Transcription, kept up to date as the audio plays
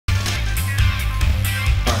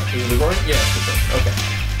Is it recording? Yeah, it's recording. Okay.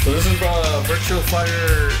 So this is Virtua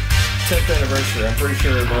Fighter 10th anniversary. I'm pretty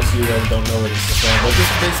sure most of you guys don't know what this is from, but this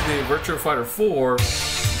is basically Virtua Fighter 4,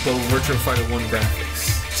 but Virtua Fighter 1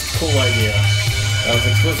 graphics. Cool idea. That was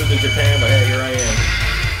exclusive to Japan, but hey, here I am.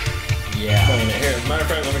 Yeah. Playing it. Here, as a matter of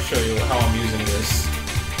fact, let me show you how I'm using this.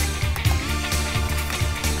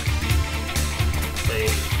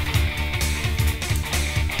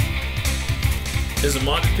 Is it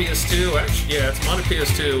modded PS2? Actually, yeah, it's modded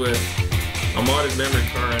PS2 with a modded memory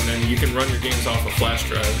card, and then you can run your games off a flash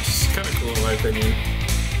drive, which is kind of cool in my opinion.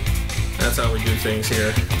 That's how we do things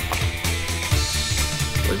here.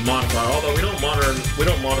 We modify, although we don't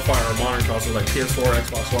modify our modern consoles like PS4,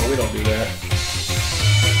 Xbox One. We don't do that.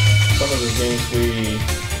 Some of the games we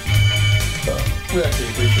actually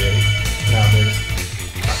appreciate nowadays.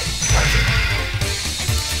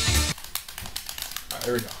 Alright,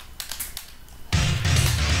 here we go.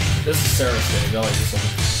 This is Sarah's stage. I like this one.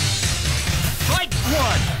 Fight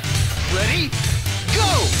one! Ready? Go!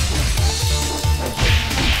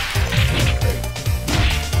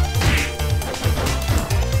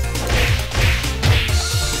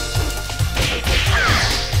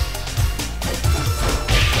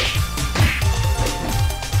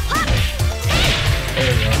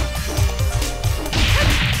 There we go.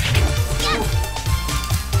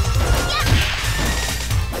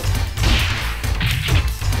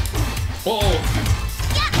 Whoa!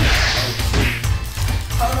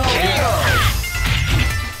 Oh no!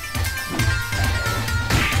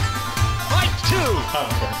 Fight two!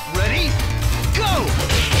 Okay. Ready? Go!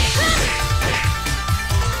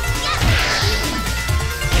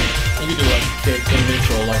 You can do like kick in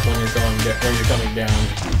neutral, like when you're coming down.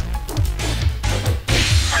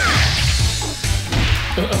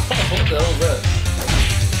 What the hell is that?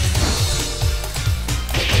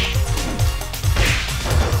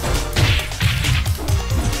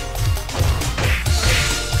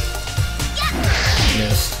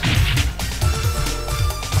 Missed.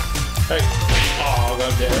 Hey! Oh,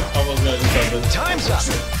 goddamn. Almost gonna do something. Time's up!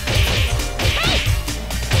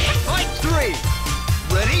 Fight three!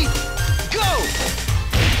 Ready? Go!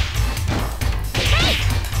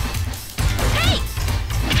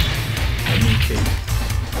 Okay.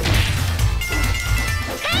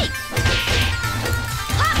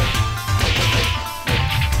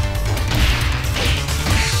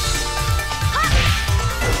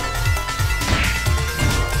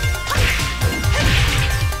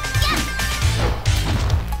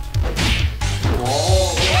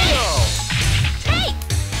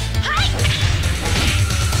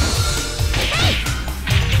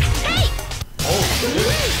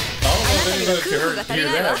 Hear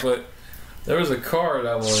that, but there was a car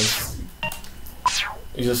that was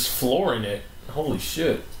just flooring it. Holy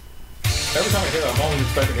shit. Every time I hear that, I'm always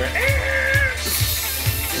expecting that.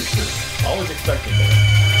 Always expecting that.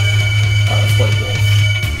 Alright, let's play Wolf.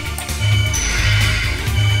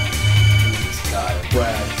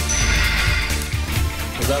 Brad.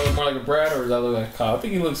 Does that look more like a Brad or does that look like a Kyle? I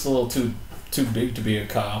think he looks a little too big to be a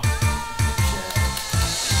Kyle.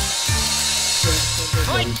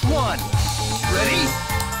 Fight one! Ready?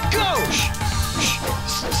 Go!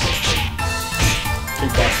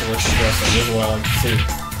 Kickboxing looks aggressive. This is what I like to see.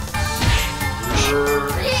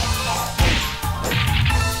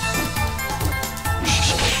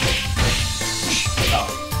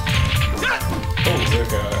 Oh,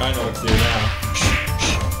 okay. I know what to do now.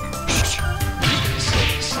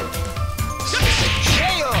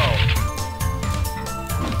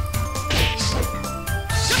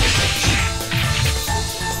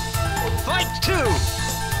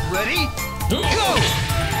 Ready? Go!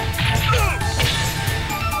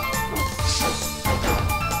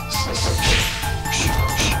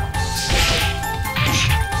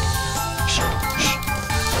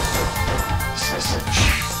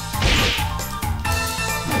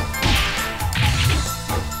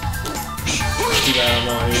 I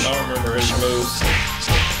don't remember his moves.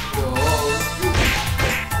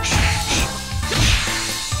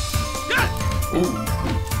 Ooh.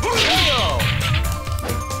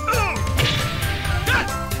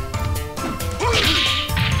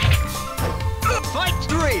 Fight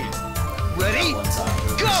three! Ready?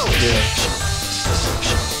 Go! Yeah.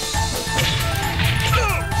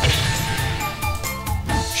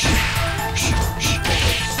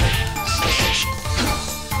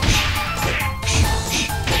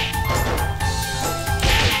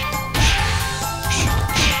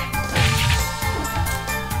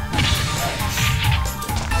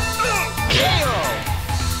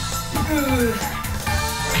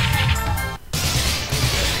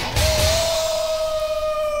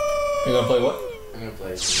 You gonna play what? I'm gonna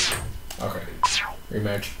play. Okay.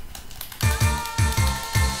 Rematch.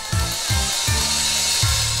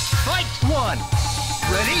 Fight 1.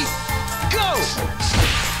 Ready? Go!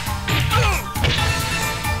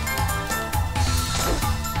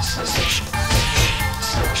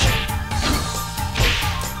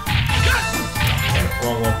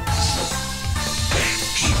 Wrong one.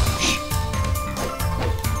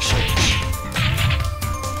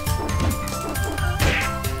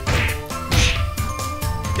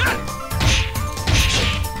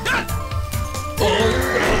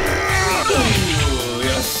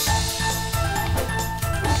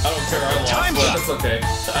 That's okay. I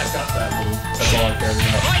got that move. That's all I care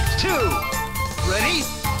about. Fight 2. Ready?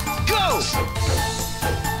 Go!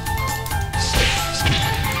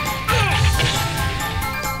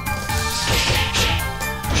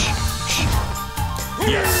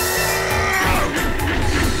 Yes!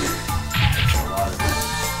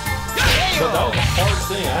 But that was a hard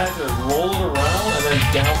thing. I had to roll it around and then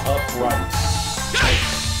down, up, right.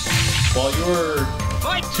 While you were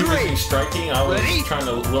too busy striking, I was trying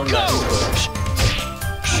to learn that input.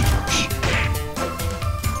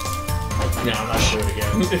 No, I'm not gonna do it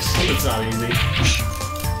again. It's not easy.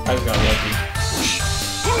 I just got lucky.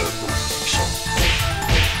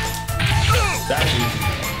 That's easy.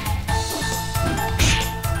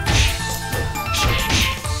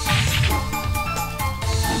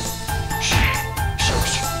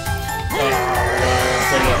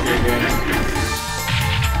 So lucky again.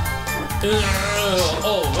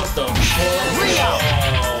 Oh, what the fuck?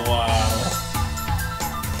 Oh, wow.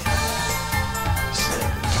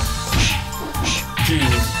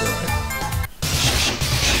 Jesus Christ.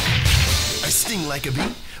 I sting like a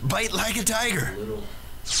bee, bite like a tiger. Little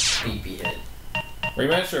beepy head.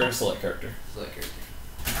 Rematch or select character? Select character.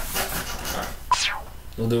 Alright.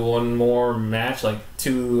 We'll do one more match, like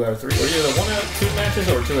 2 out of 3. Or either 1 out of 2 matches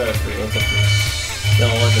or 2 out of 3. That's up to you. Then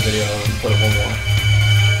I'll end the video and put up one more.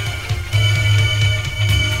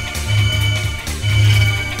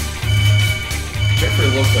 Jeffrey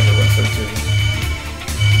looks like a wrestler too.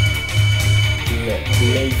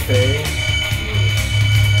 Lei-Fei.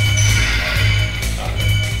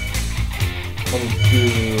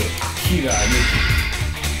 Akira Yuki.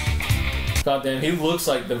 God damn, he looks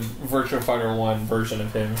like the Virtua Fighter 1 version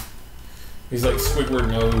of him. He's like Squidward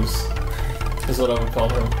nose, is what I would call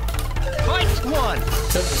him. Fight 1.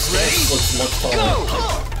 Except the stance looks much taller.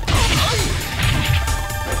 Go!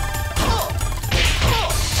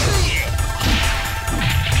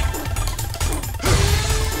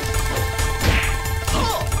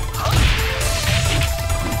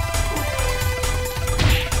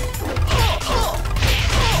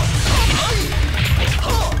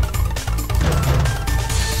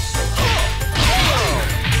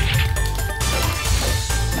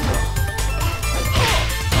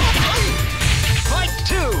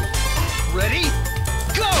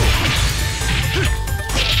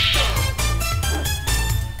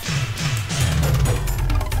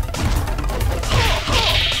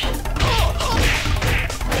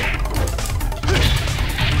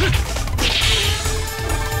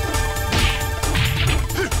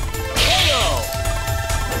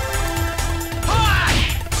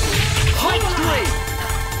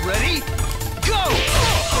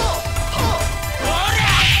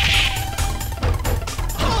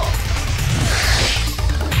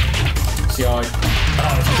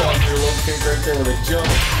 right there with a jump.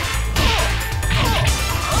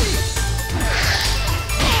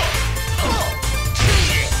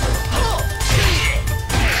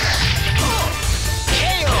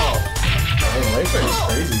 Man, Lei-Fei is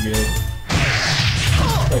crazy good.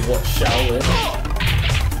 Like what, Shaolin?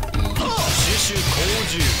 シュシュ高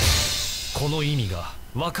獣この意味が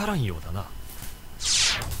わからんようだな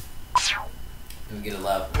Let me get a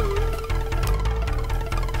lap.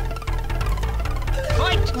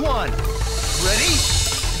 Fight one! Ready?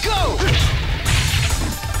 Go!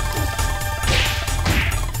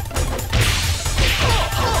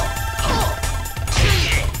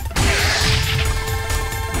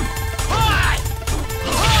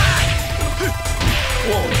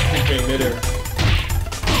 Whoa, he came midair.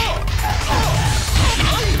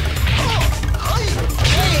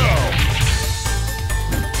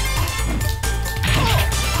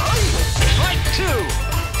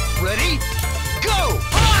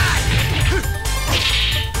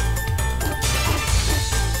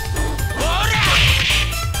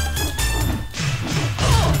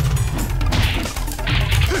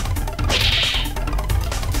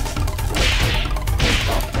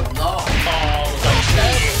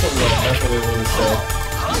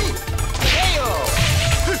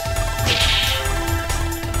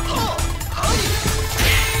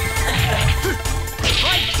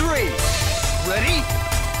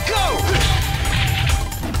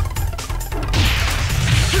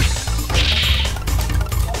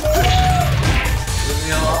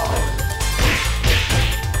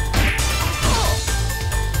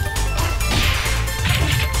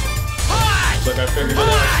 Like I figured it out.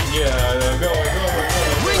 Yeah, go.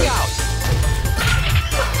 Ring out.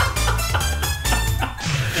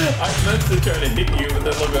 I meant to try to hit you, but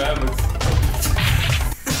then look what happens.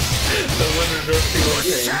 The winner goes to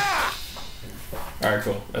Alright,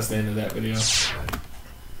 cool. That's the end of that video.